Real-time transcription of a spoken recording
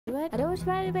Shut the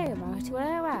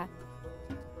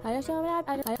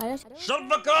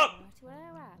fuck up!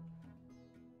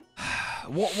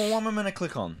 What am I gonna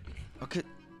click on? Okay.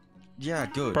 Yeah,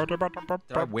 good.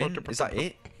 Did I win? Is that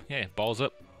it? Yeah, balls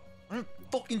up. I don't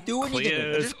fucking do anything.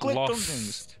 I just clicked on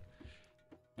things.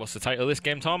 What's the title of this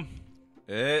game, Tom?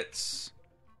 It's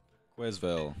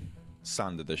Quizville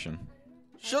Sand Edition.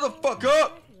 Shut the fuck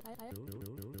up!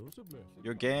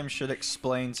 Your game should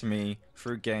explain to me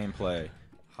through gameplay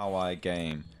how I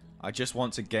game. I just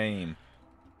want to game.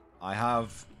 I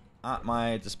have at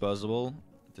my disposal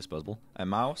a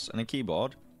mouse and a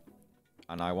keyboard,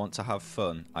 and I want to have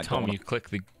fun. Tom, you click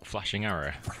the flashing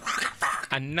arrow.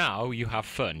 And now you have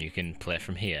fun. You can play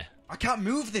from here. I can't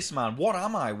move this, man. What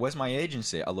am I? Where's my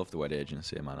agency? I love the word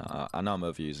agency, man. I know I'm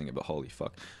overusing it, but holy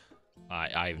fuck.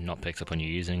 I've not picked up on you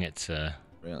using it.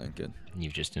 Really good.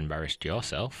 You've just embarrassed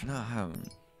yourself. No, I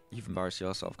haven't. You've embarrassed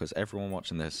yourself, because everyone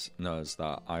watching this knows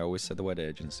that I always say the word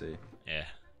agency. Yeah,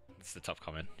 it's the top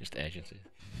comment. Just agency.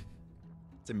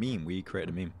 It's a meme. We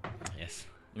created a meme. Yes.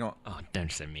 You know what? Oh, don't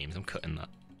say memes. I'm cutting that.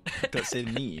 Don't say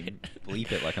meme.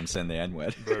 Bleep it like I'm saying the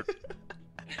N-word.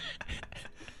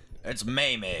 It's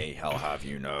Mimi, I'll have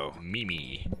you know.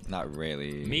 Mimi. Not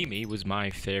really. Mimi was my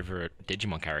favourite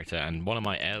Digimon character and one of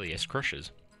my earliest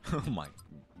crushes. Oh my...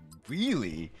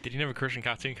 Really? Did you never crush on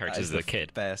cartoon characters as a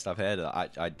kid? Best I've heard of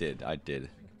that. I did.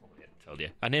 Told you.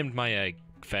 I named my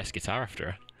first guitar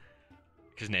after her.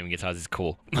 Because naming guitars is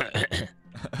cool.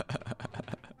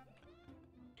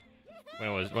 When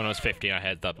I was 15, I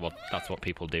heard that's what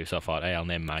people do, so I thought, hey, I'll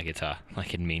name my guitar.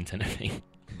 Like it means anything.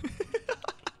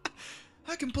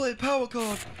 I can play a power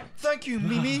chord. Thank you,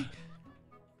 Mimi.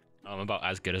 I'm about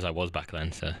as good as I was back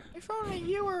then, so. If only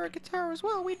you were a guitar as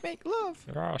well, we'd make love.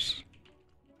 Yes.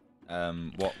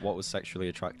 What was sexually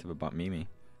attractive about Mimi?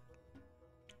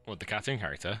 What, the cartoon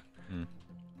character? Hmm.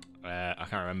 I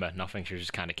can't remember. Nothing. She was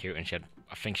just kind of cute, and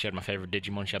I think she had my favorite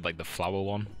Digimon. She had like the flower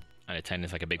one, and it turned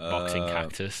into like a big boxing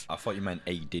cactus. I thought you meant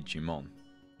a Digimon.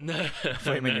 No. I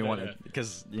thought you meant you wanted,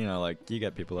 because you know, like you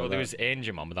get people. Well, like there that. was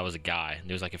Angemon, but that was a guy.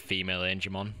 There was like a female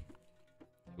Angemon,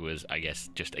 who was, I guess,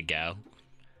 just a girl.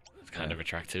 It's kind of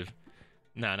attractive.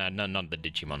 No, not the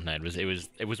Digimon. No, it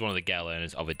was one of the girl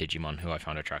owners of a Digimon who I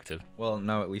found attractive. Well,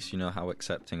 now at least you know how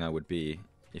accepting I would be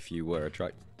if you were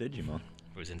attracted to Digimon.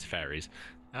 It was into fairies.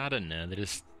 I don't know. They're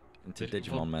just into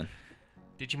Digimon, man.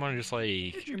 Digimon are just like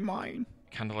Digimon,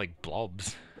 kind of like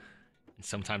blobs. And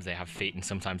sometimes they have feet, and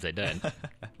sometimes they don't.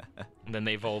 And then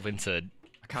they evolve into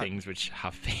things which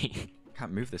have feet. I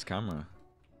can't move this camera.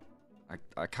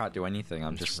 I can't do anything.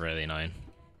 I'm just really annoying.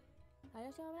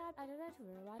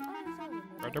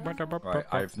 Right,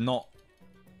 I've not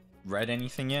read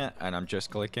anything yet, and I'm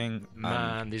just clicking.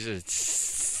 Man, this is a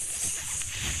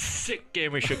sick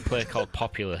game we should play called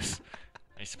Populous.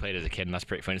 I used to play it as a kid, and that's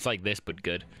pretty fun. It's like this, but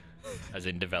good. As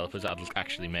in developers that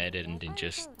actually made it and didn't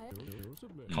just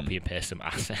copy and paste some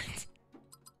assets.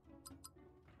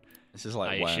 This is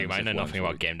like I know nothing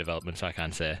about game development, so I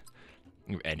can't say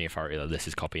with any authority that this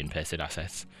is copy and pasted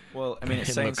assets. Well, I mean,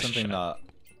 it's saying something that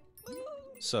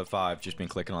so far I've just been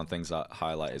clicking on things that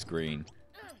highlight as green,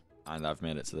 and I've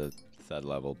made it to the 3rd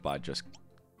level by just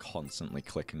constantly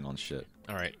clicking on shit.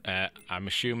 Alright, I'm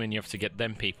assuming you have to get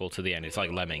them people to the end. It's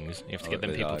like Lemmings. You have to get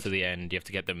them people to the end. You have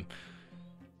to get them...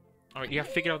 Alright, you have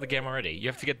figured out the game already. You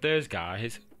have to get those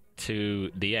guys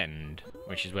to the end,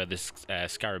 which is where this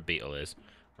scarab beetle is,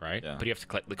 right? Yeah. But you have to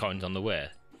collect the coins on the way.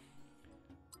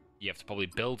 You have to probably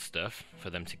build stuff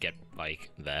for them to get, like,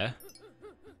 there.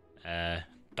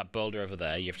 That boulder over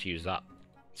there, you have to use that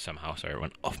somehow. Sorry, it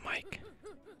went off mic.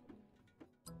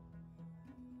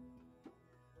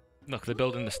 Look, they're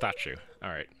building the statue.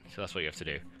 Alright, so that's what you have to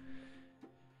do.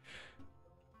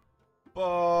 But